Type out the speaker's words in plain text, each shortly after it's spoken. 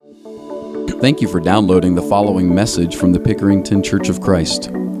Thank you for downloading the following message from the Pickerington Church of Christ.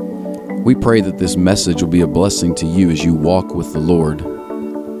 We pray that this message will be a blessing to you as you walk with the Lord.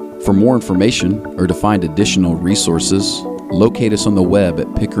 For more information or to find additional resources, locate us on the web at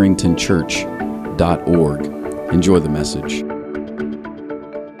pickeringtonchurch.org. Enjoy the message.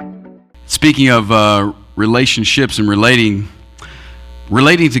 Speaking of relationships and relating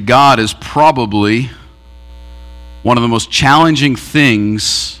to God is probably one of the most challenging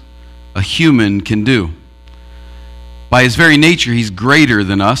things a human can do. By his very nature, he's greater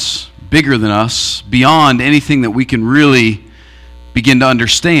than us, bigger than us, beyond anything that we can really begin to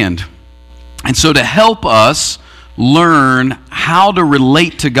understand. And so to help us learn how to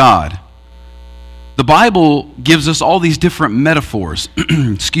relate to God, the Bible gives us all these different metaphors,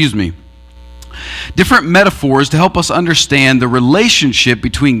 different metaphors to help us understand the relationship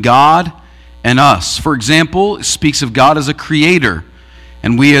between God and us. For example, it speaks of God as a creator,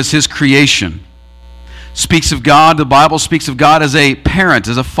 and we as his creation. The Bible speaks of God as a parent,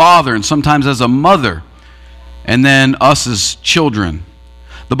 as a father, and sometimes as a mother, and then us as children.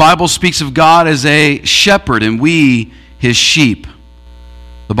 The Bible speaks of God as a shepherd, and we his sheep.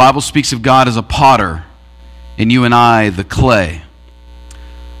 The Bible speaks of God as a potter, and you and I the clay.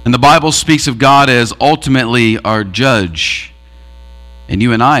 And the Bible speaks of God as ultimately our judge, and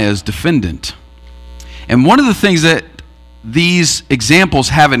you and I as defendant. And one of the things that these examples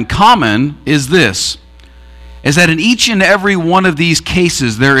have in common is this, is that in each and every one of these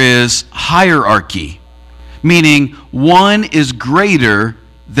cases there is hierarchy, meaning one is greater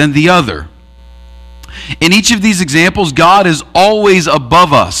than the other. In each of these examples, God is always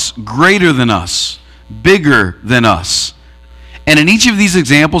above us, greater than us, bigger than us. And in each of these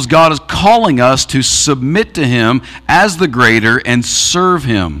examples, God is calling us to submit to him as the greater and serve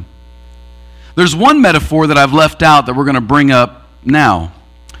him. There's one metaphor that I've left out that we're going to bring up now.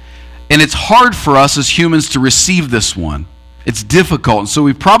 And it's hard for us as humans to receive this one. It's difficult. And so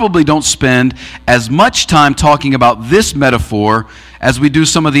we probably don't spend as much time talking about this metaphor as we do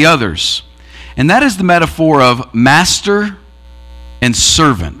some of the others. And that is the metaphor of master and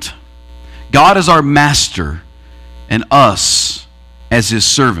servant. God is our master and us as his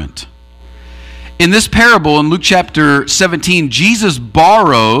servant. In this parable in Luke chapter 17, Jesus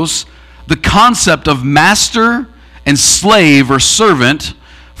borrows the concept of master and slave or servant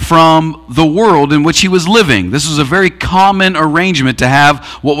from the world in which he was living. This was a very common arrangement to have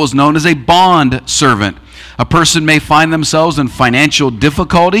what was known as a bond servant. A person may find themselves in financial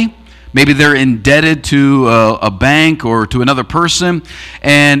difficulty. Maybe they're indebted to a bank or to another person,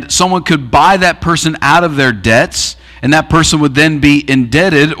 and someone could buy that person out of their debts, and that person would then be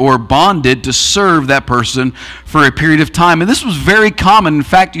indebted or bonded to serve that person for a period of time. And this was very common. In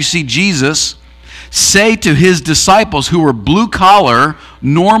fact, you see Jesus say to his disciples who were blue-collar,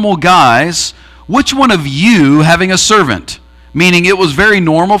 normal guys, which one of you having a servant? Meaning it was very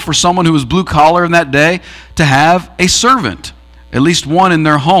normal for someone who was blue-collar in that day to have a servant, at least one in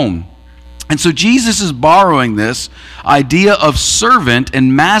their home. And so Jesus is borrowing this idea of servant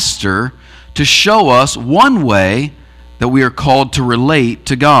and master to show us one way that we are called to relate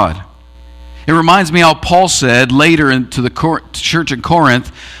to God. It reminds me how Paul said later into the church in Corinth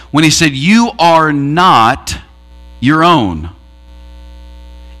when he said, "You are not your own."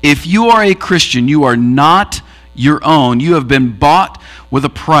 If you are a Christian, you are not your own. You have been bought with a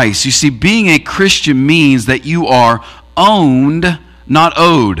price. You see, being a Christian means that you are owned, not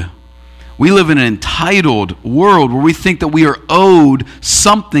owed. We live in an entitled world where we think that we are owed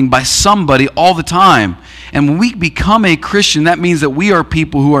something by somebody all the time. And when we become a Christian, that means that we are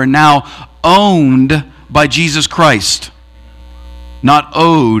people who are now owned by Jesus Christ, not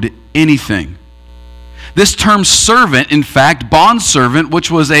owed anything. This term servant, in fact, bondservant, which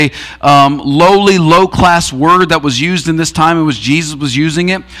was a lowly, low-class word that was used in this time, it was Jesus was using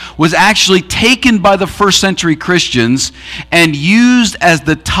it, was actually taken by the first century Christians and used as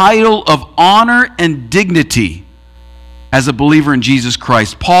the title of honor and dignity as a believer in Jesus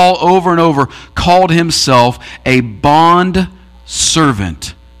Christ. Paul over and over called himself a bond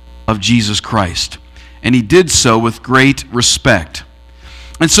servant of Jesus Christ. And he did so with great respect.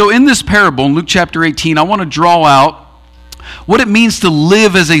 And so in this parable, in Luke chapter 18, I want to draw out what it means to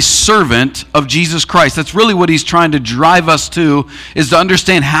live as a servant of Jesus Christ. That's really what he's trying to drive us to, is to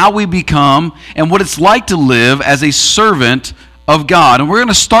understand how we become and what it's like to live as a servant of God. And we're going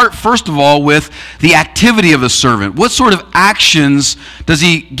to start first of all with the activity of the servant. What sort of actions does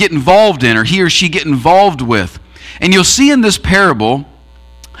he get involved in, or he or she get involved with? And you'll see in this parable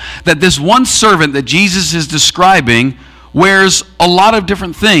that this one servant that Jesus is describing wears a lot of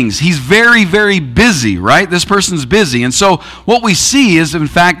different things. He's very, very busy, right? This person's busy. And so what we see is, in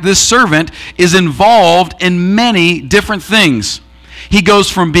fact, this servant is involved in many different things. He goes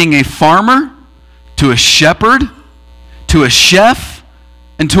from being a farmer to a shepherd to a chef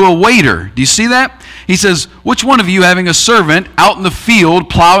and to a waiter. Do you see that? He says, which one of you having a servant out in the field,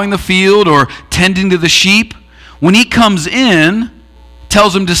 plowing the field or tending to the sheep, when he comes in,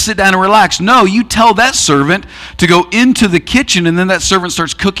 tells him to sit down and relax? No, you tell that servant to go into the kitchen, and then that servant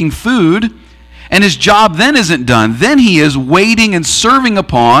starts cooking food, and his job then isn't done. Then he is waiting and serving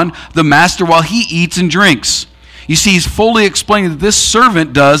upon the master while he eats and drinks. You see, he's fully explaining that this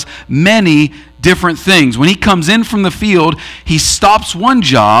servant does many different things. When he comes in from the field, he stops one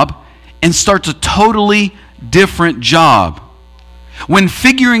job and starts a totally different job. When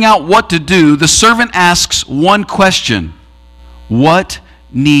figuring out what to do, the servant asks one question: what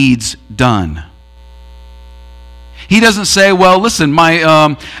needs done? He doesn't say, well, listen,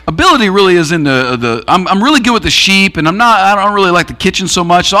 my ability really is in I'm really good with the sheep, and I don't really like the kitchen so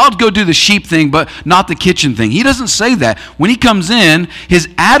much, so I'll go do the sheep thing, but not the kitchen thing. He doesn't say that. When he comes in, his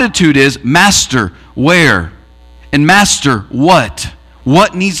attitude is, Master, where? And Master, what?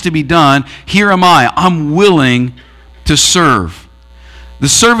 What needs to be done? Here am I. I'm willing to serve. The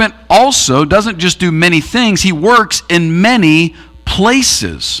servant also doesn't just do many things. He works in many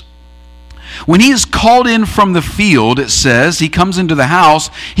places. When he is called in from the field, it says, he comes into the house,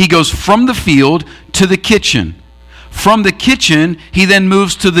 he goes from the field to the kitchen. From the kitchen, he then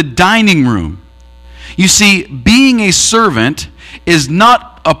moves to the dining room. You see, being a servant is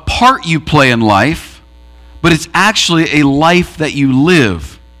not a part you play in life, but it's actually a life that you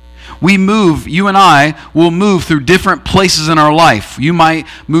live. You and I will move through different places in our life. You might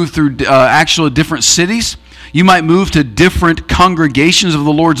move through actual different cities. You might move to different congregations of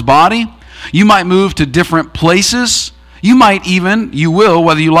the Lord's body. You might move to different places. You will,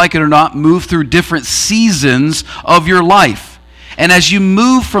 whether you like it or not, move through different seasons of your life. And as you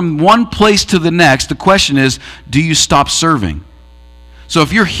move from one place to the next, the question is, do you stop serving? So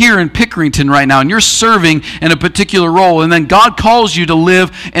if you're here in Pickerington right now and you're serving in a particular role, and then God calls you to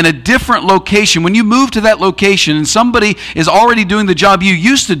live in a different location, when you move to that location and somebody is already doing the job you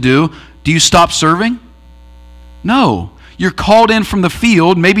used to do you stop serving? No. You're called in from the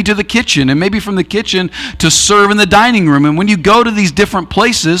field, maybe to the kitchen, and maybe from the kitchen to serve in the dining room. And when you go to these different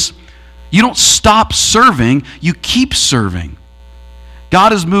places, you don't stop serving, you keep serving.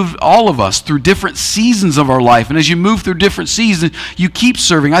 God has moved all of us through different seasons of our life. And as you move through different seasons, you keep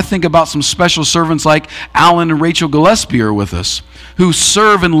serving. I think about some special servants like Alan and Rachel Gillespie are with us, who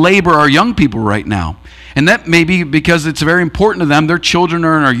serve and labor our young people right now. And that may be because it's very important to them. Their children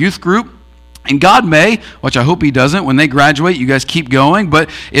are in our youth group. And God may, which I hope He doesn't, when they graduate, you guys keep going. But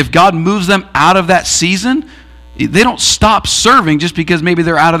if God moves them out of that season, they don't stop serving just because maybe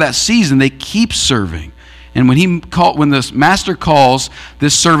they're out of that season. They keep serving. And when the master calls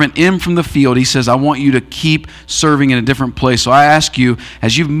this servant in from the field, he says, I want you to keep serving in a different place. So I ask you,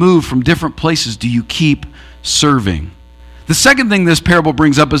 as you've moved from different places, do you keep serving? The second thing this parable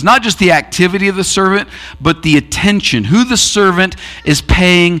brings up is not just the activity of the servant, but the attention, who the servant is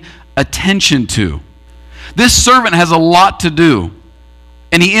paying attention to. This servant has a lot to do,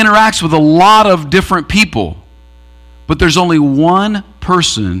 and he interacts with a lot of different people, but there's only one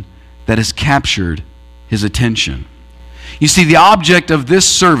person that has captured his attention. You see, the object of this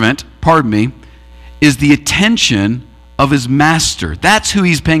servant, is the attention of his master. That's who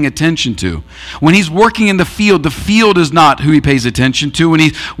he's paying attention to. When he's working in the field is not who he pays attention to. When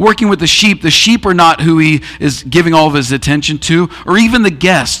he's working with the sheep are not who he is giving all of his attention to, or even the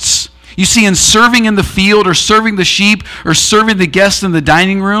guests. You see, in serving in the field or serving the sheep or serving the guests in the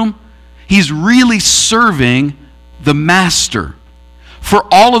dining room, he's really serving the master. For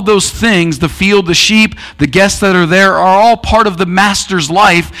all of those things, the field, the sheep, the guests that are there are all part of the master's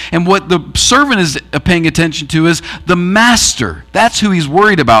life. And what the servant is paying attention to is the master. That's who he's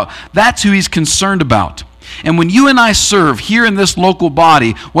worried about. That's who he's concerned about. And when you and I serve here in this local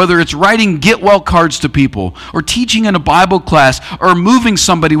body, whether it's writing get well cards to people, or teaching in a Bible class, or moving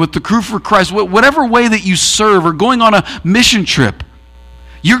somebody with the Crew for Christ, whatever way that you serve, or going on a mission trip,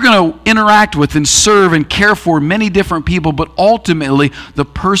 you're going to interact with and serve and care for many different people, but ultimately, the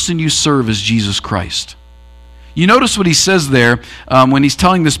person you serve is Jesus Christ. You notice what he says there when he's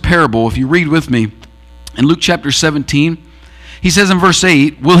telling this parable. If you read with me in Luke chapter 17, he says in verse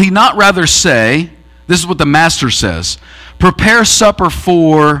 8, will he not rather say, this is what the master says, prepare supper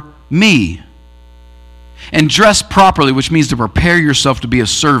for me and dress properly, which means to prepare yourself to be a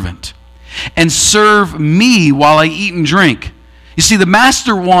servant, and serve me while I eat and drink. You see, the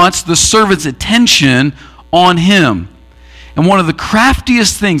master wants the servant's attention on him. And one of the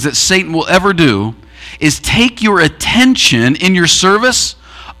craftiest things that Satan will ever do is take your attention in your service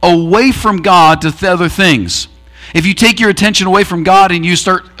away from God to other things. If you take your attention away from God and you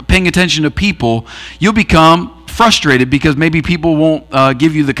start paying attention to people, you'll become frustrated because maybe people won't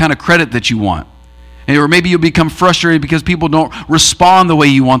give you the kind of credit that you want. Or maybe you'll become frustrated because people don't respond the way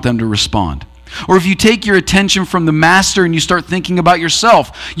you want them to respond. Or if you take your attention from the master and you start thinking about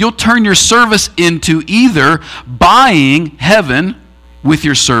yourself, you'll turn your service into either buying heaven with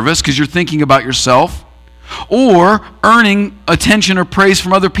your service because you're thinking about yourself, or earning attention or praise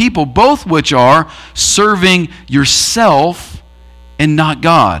from other people, both which are serving yourself and not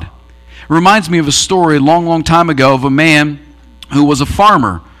God. It reminds me of a story a long, long time ago of a man who was a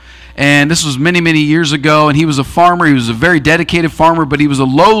farmer. And this was many, many years ago, and he was a farmer. He was a very dedicated farmer, but he was a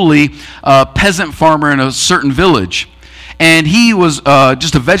lowly peasant farmer in a certain village. And he was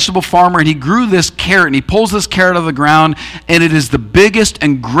just a vegetable farmer, and he grew this carrot, and he pulls this carrot out of the ground, and it is the biggest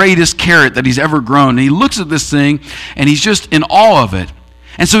and greatest carrot that he's ever grown. And he looks at this thing, and he's just in awe of it.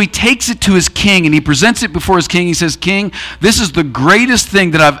 And so he takes it to his king, and he presents it before his king. He says, "King, this is the greatest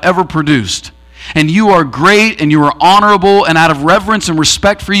thing that I've ever produced. And you are great, and you are honorable, and out of reverence and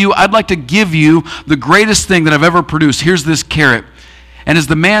respect for you, I'd like to give you the greatest thing that I've ever produced. Here's this carrot." And as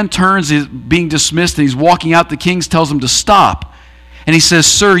the man turns, he's being dismissed, and he's walking out, the king tells him to stop. And he says,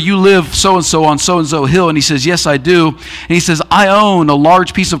 "Sir, you live so-and-so on so-and-so hill." And he says, "Yes, I do." And he says, "I own a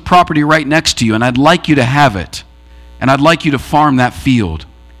large piece of property right next to you, and I'd like you to have it. And I'd like you to farm that field."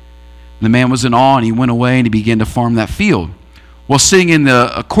 And the man was in awe, and he went away, and he began to farm that field. Well, sitting in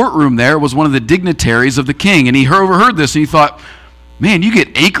the courtroom there was one of the dignitaries of the king, and he overheard this, and he thought, "Man, you get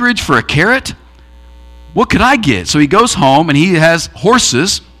acreage for a carrot? What could I get?" So he goes home, and he has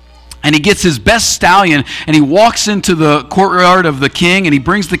horses, and he gets his best stallion, and he walks into the courtyard of the king, and he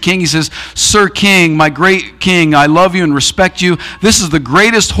brings the king. He says, "Sir King, my great king, I love you and respect you. This is the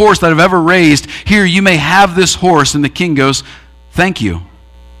greatest horse that I've ever raised. Here, you may have this horse." And the king goes, "Thank you."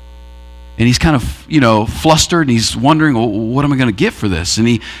 And he's kind of, flustered, and he's wondering, well, what am I going to get for this? And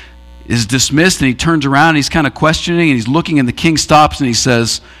he is dismissed, and he turns around, and he's kind of questioning, and he's looking, and the king stops, and he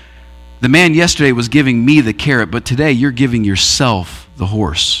says, "The man yesterday was giving me the carrot, but today you're giving yourself the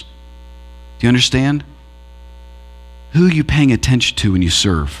horse." Do you understand? Who are you paying attention to when you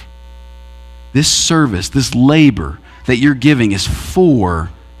serve? This service, this labor that you're giving is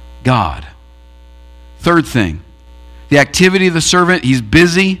for God. Third thing, the activity of the servant, he's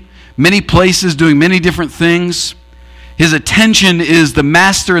busy, many places, doing many different things. His attention is the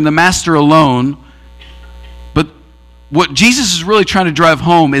master and the master alone. But what Jesus is really trying to drive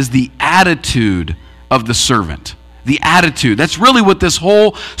home is the attitude of the servant. The attitude. That's really what this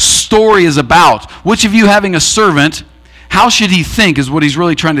whole story is about. Which of you having a servant, how should he think is what he's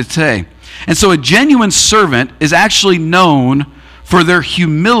really trying to say. And so a genuine servant is actually known for their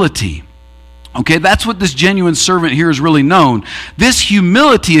humility. Okay, that's what this genuine servant here is really known. This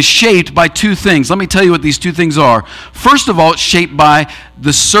humility is shaped by two things. Let me tell you what these two things are. First of all, it's shaped by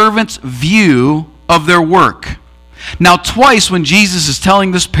the servant's view of their work. Now, twice when Jesus is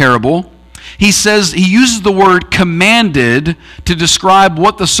telling this parable, he uses the word commanded to describe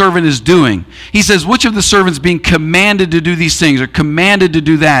what the servant is doing. He says, which of the servants being commanded to do these things or commanded to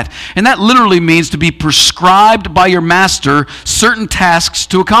do that? And that literally means to be prescribed by your master certain tasks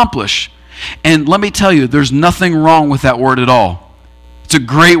to accomplish. And let me tell you, there's nothing wrong with that word at all. It's a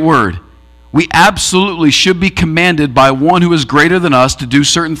great word. We absolutely should be commanded by one who is greater than us to do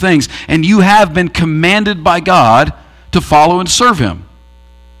certain things. And you have been commanded by God to follow and serve him.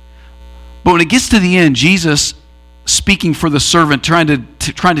 But when it gets to the end, Jesus, speaking for the servant, trying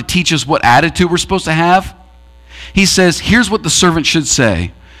to teach us what attitude we're supposed to have, he says, here's what the servant should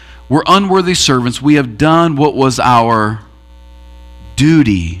say. We're unworthy servants. We have done what was our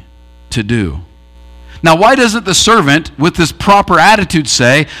duty to do. Now, why doesn't the servant with this proper attitude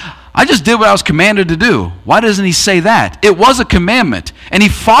say, I just did what I was commanded to do? Why doesn't he say that? It was a commandment, and he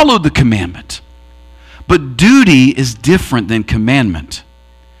followed the commandment. But duty is different than commandment.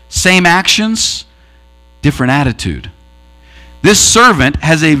 Same actions, different attitude. This servant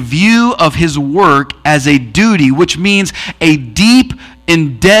has a view of his work as a duty, which means a deep,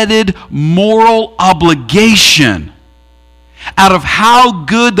 indebted moral obligation out of how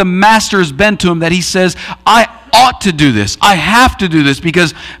good the master has been to him, that he says, I ought to do this. I have to do this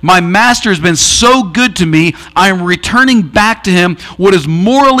because my master has been so good to me. I am returning back to him what is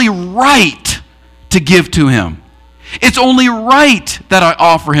morally right to give to him. It's only right that I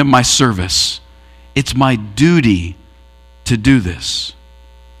offer him my service. It's my duty to do this.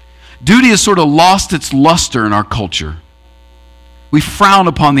 Duty has sort of lost its luster in our culture. We frown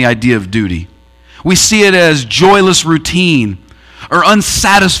upon the idea of duty. We see it as joyless routine or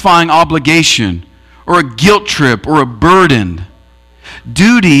unsatisfying obligation or a guilt trip or a burden.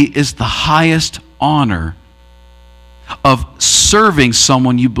 Duty is the highest honor of serving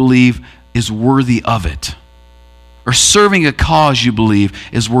someone you believe is worthy of it, or serving a cause you believe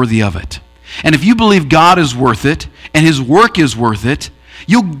is worthy of it. And if you believe God is worth it and His work is worth it,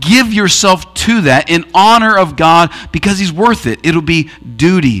 you'll give yourself to that in honor of God because He's worth it. It'll be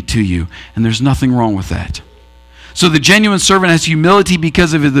duty to you, and there's nothing wrong with that. So the genuine servant has humility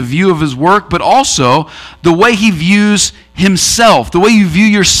because of the view of his work, but also the way he views himself. The way you view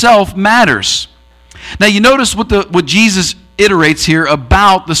yourself matters. Now you notice what Jesus iterates here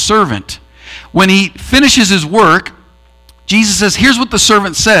about the servant. When he finishes his work, Jesus says, here's what the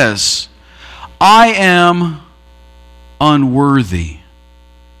servant says: I am unworthy.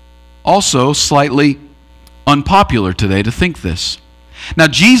 Also slightly unpopular today to think this. Now,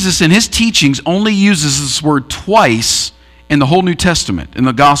 Jesus in his teachings only uses this word twice in the whole New Testament, in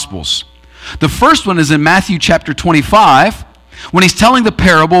the Gospels. The first one is in Matthew chapter 25, when he's telling the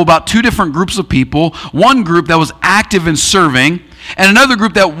parable about two different groups of people, one group that was active in serving, and another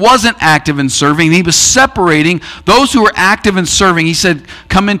group that wasn't active in serving. And he was separating those who were active in serving. He said,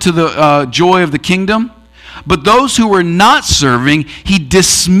 come into the joy of the kingdom. But those who were not serving, he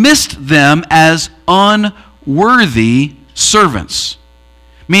dismissed them as unworthy servants,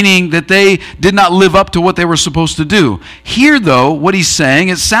 meaning that they did not live up to what they were supposed to do. Here, though, what he's saying,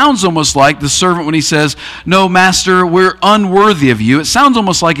 it sounds almost like the servant when he says, no, master, we're unworthy of you. It sounds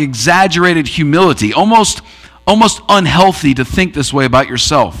almost like exaggerated humility, almost unhealthy to think this way about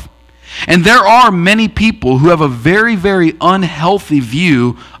yourself. And there are many people who have a very, very unhealthy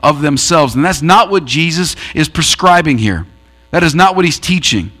view of themselves. And that's not what Jesus is prescribing here. That is not what he's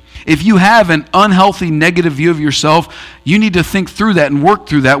teaching. If you have an unhealthy, negative view of yourself, you need to think through that and work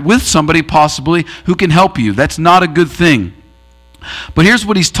through that with somebody possibly who can help you. That's not a good thing. But here's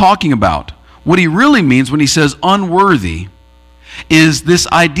what he's talking about. What he really means when he says unworthy is this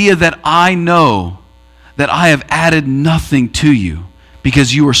idea that I know that I have added nothing to you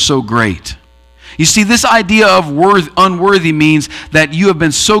because you are so great. You see, this idea of unworthy means that you have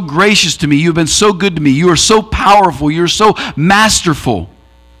been so gracious to me, you have been so good to me, you are so powerful, you are so masterful,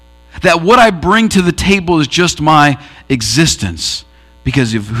 that what I bring to the table is just my existence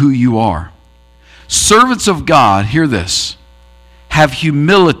because of who you are. Servants of God, hear this, have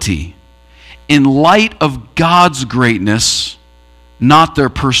humility in light of God's greatness, not their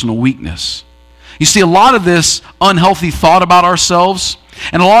personal weakness. You see, a lot of this unhealthy thought about ourselves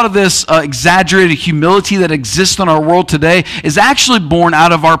and a lot of this exaggerated humility that exists in our world today is actually born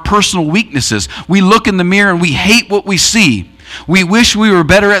out of our personal weaknesses. We look in the mirror and we hate what we see. We wish we were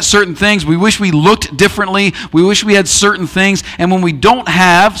better at certain things. We wish we looked differently. We wish we had certain things. And when we don't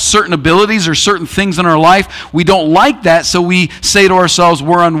have certain abilities or certain things in our life, we don't like that, so we say to ourselves,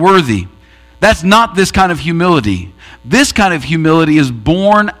 we're unworthy. That's not this kind of humility. This kind of humility is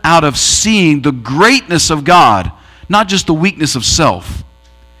born out of seeing the greatness of God, not just the weakness of self.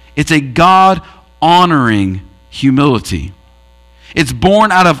 It's a God-honoring humility. It's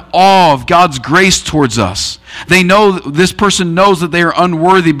born out of awe of God's grace towards us. They know, this person knows that they are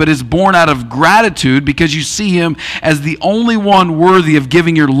unworthy, but is born out of gratitude because you see him as the only one worthy of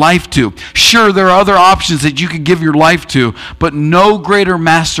giving your life to. Sure, there are other options that you could give your life to, but no greater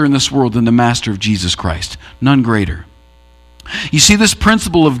master in this world than the master of Jesus Christ. None greater. You see, this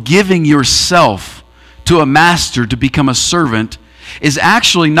principle of giving yourself to a master to become a servant is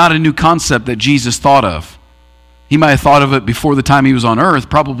actually not a new concept that Jesus thought of. He might have thought of it before the time he was on earth,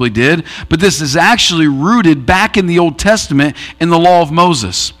 probably did, but this is actually rooted back in the Old Testament in the law of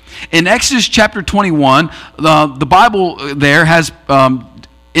Moses. In Exodus chapter 21, the Bible there has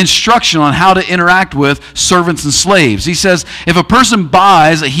instruction on how to interact with servants and slaves. He says, if a person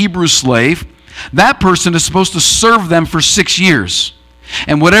buys a Hebrew slave, that person is supposed to serve them for 6 years.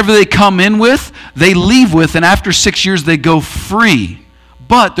 And whatever they come in with, they leave with, and after 6 years they go free.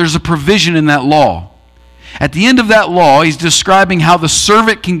 But there's a provision in that law. At the end of that law, he's describing how the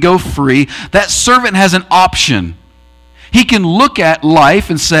servant can go free. That servant has an option. He can look at life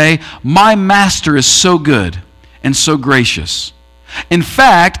and say, my master is so good and so gracious. In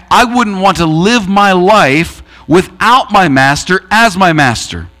fact, I wouldn't want to live my life without my master as my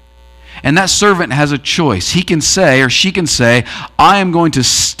master. And that servant has a choice. He can say, or she can say, I am going to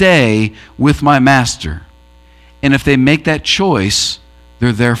stay with my master. And if they make that choice,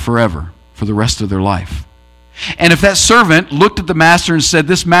 they're there forever, for the rest of their life. And if that servant looked at the master and said,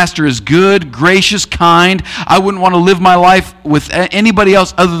 this master is good, gracious, kind, I wouldn't want to live my life with anybody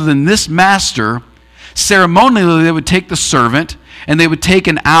else other than this master, ceremonially they would take the servant and they would take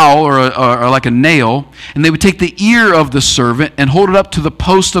an awl or like a nail, and they would take the ear of the servant and hold it up to the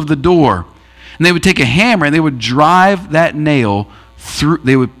post of the door. And they would take a hammer and they would drive that nail through,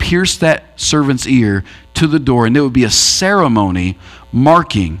 they would pierce that servant's ear to the door, and there would be a ceremony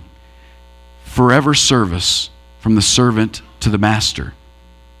marking forever service from the servant to the master.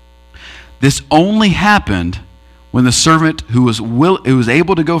 This only happened when the servant who was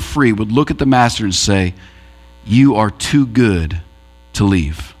able to go free would look at the master and say, "You are too good to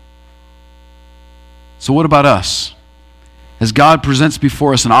leave." So what about us? As God presents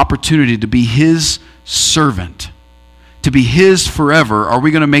before us an opportunity to be His servant, to be His forever, are we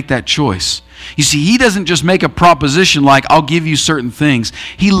going to make that choice? You see, He doesn't just make a proposition like, "I'll give you certain things."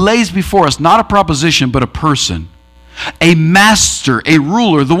 He lays before us not a proposition, but a person, a master, a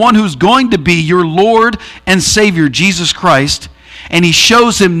ruler, the one who's going to be your Lord and Savior, Jesus Christ. And He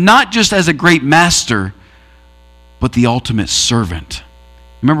shows Him not just as a great master, but the ultimate servant.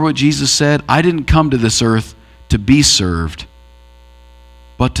 Remember what Jesus said? "I didn't come to this earth to be served,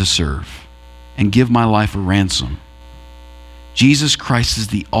 but to serve and give my life a ransom." Jesus Christ is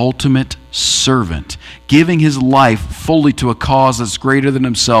the ultimate servant, giving His life fully to a cause that's greater than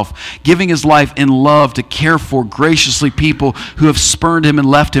Himself, giving His life in love to care for graciously people who have spurned Him and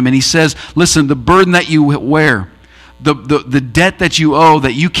left Him. And He says, listen, the burden that you wear, the debt that you owe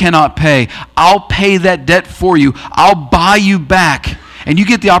that you cannot pay, I'll pay that debt for you. I'll buy you back. And you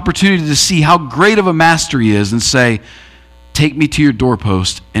get the opportunity to see how great of a master He is and say, "Take me to your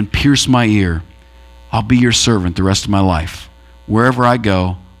doorpost and pierce my ear. I'll be your servant the rest of my life. Wherever I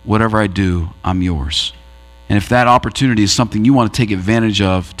go, whatever I do, I'm yours." And if that opportunity is something you want to take advantage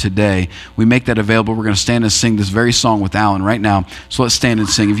of today, we make that available. We're going to stand and sing this very song with Alan right now. So let's stand and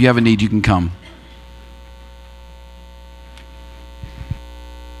sing. If you have a need, you can come.